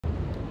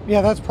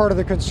Yeah, that's part of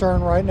the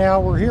concern right now.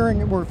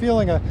 We're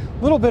feeling a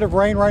little bit of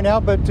rain right now,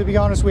 but to be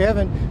honest, we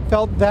haven't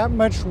felt that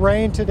much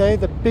rain today.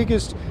 The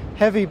biggest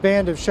heavy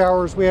band of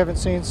showers we haven't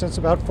seen since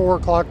about 4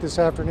 o'clock this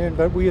afternoon,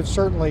 but we have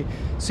certainly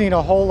seen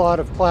a whole lot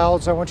of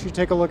clouds. I want you to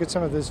take a look at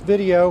some of this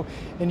video,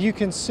 and you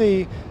can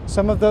see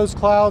some of those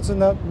clouds in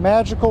the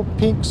magical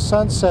pink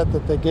sunset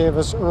that they gave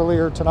us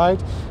earlier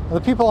tonight. Now,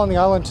 the people on the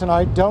island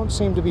tonight don't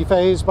seem to be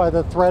fazed by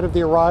the threat of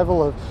the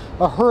arrival of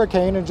a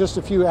hurricane in just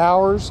a few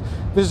hours.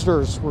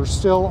 Visitors were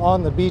still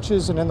on the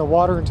beaches and in the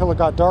water until it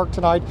got dark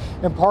tonight,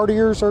 and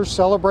partiers are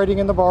celebrating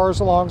in the bars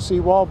along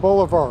Seawall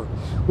Boulevard.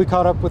 We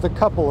caught up with a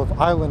couple of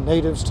island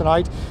natives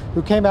tonight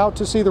who came out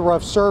to see the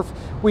rough surf.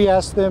 We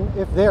asked them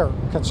if they're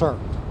concerned.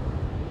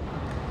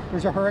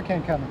 There's a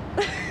hurricane coming.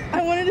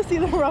 I wanted to see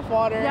the rough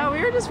water. Yeah,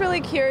 we were just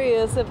really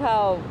curious of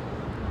how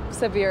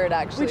severe it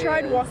actually is. We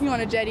tried walking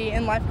on a jetty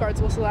and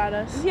lifeguards whistled at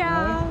us.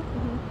 Yeah.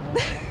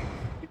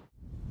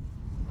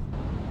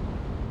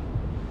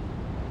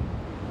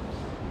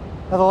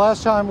 Now, the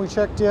last time we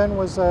checked in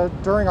was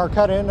during our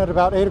cut-in at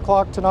about 8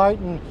 o'clock tonight,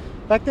 and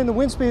back then the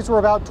wind speeds were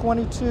about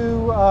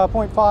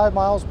 22.5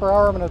 miles per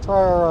hour. I'm going to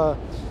try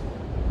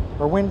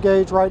our wind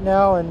gauge right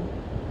now, and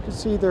you can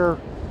see they're,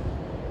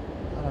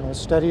 I don't know,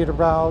 steady at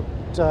about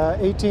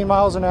 18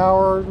 miles an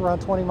hour, around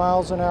 20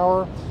 miles an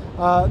hour.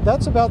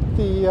 That's about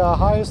the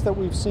highest that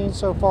we've seen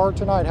so far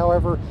tonight.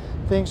 However,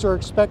 things are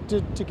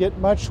expected to get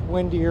much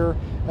windier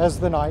as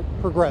the night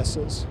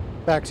progresses.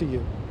 Back to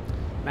you.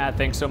 Matt,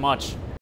 thanks so much.